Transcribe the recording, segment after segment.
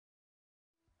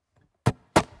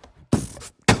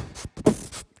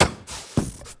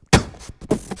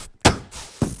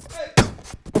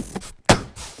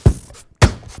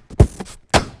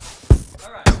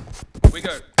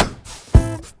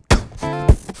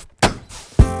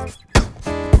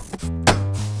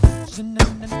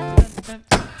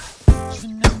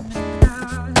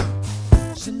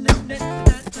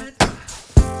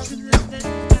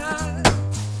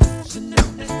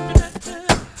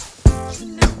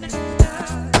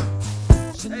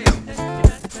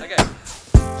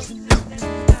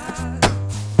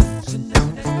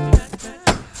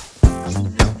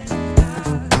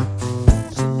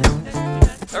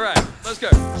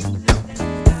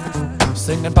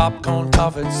Singing popcorn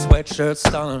covered sweatshirt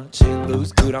stunner, she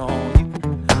looks good on you.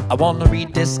 I wanna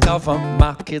rediscover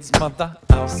my kid's mother,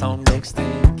 house on next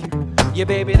thank you. Yeah,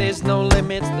 baby, there's no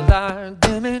limits, the light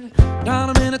dimming,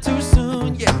 not a minute too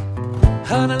soon, yeah.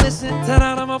 Honey, listen,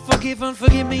 tonight I'm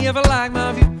forgive me if I like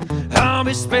my view. I'll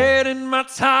be spending my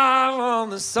time on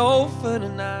the sofa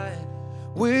tonight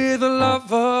with the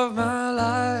love of my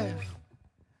life.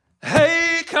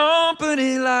 Hey,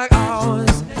 company like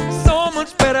ours, so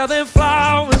much better than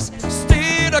flowers.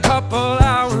 Stayed a couple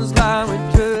hours like we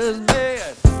just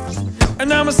met, and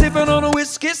now I'm sipping on a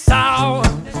whiskey sour,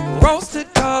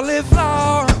 roasted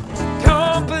cauliflower.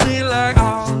 Company like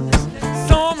ours,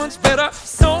 so much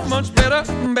better,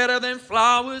 better than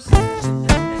flowers.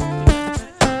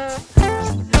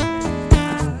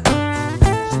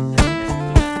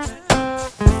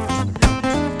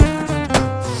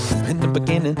 In the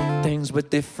beginning, things were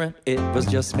different. It was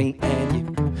just me and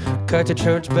you. Cut your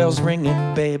church bells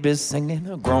ringing, babies singing,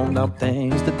 grown-up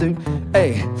things to do.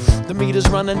 Hey, the meter's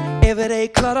running, everyday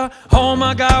clutter. Oh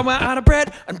my God, we're out of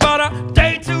bread and butter.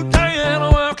 Day to day and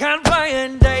a work and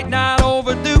playing, date night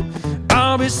overdue.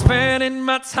 I'll be spending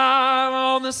my time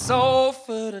on the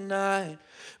sofa tonight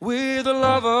with the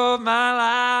love of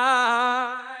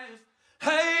my life.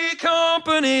 Hey,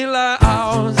 company like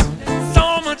ours,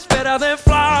 so much better than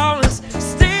flowers.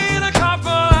 Stayed a couple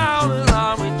hours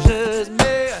like we just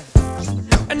met,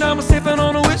 and I'm sipping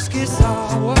on a whiskey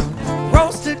sour,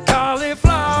 roasted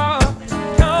cauliflower.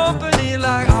 Company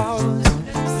like ours,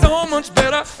 so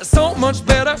much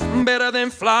better, better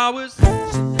than flowers.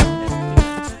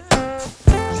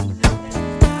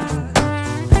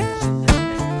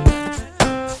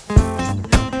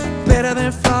 Better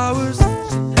than flowers.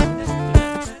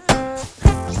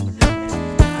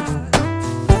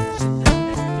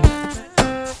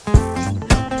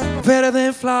 Better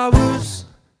than flowers.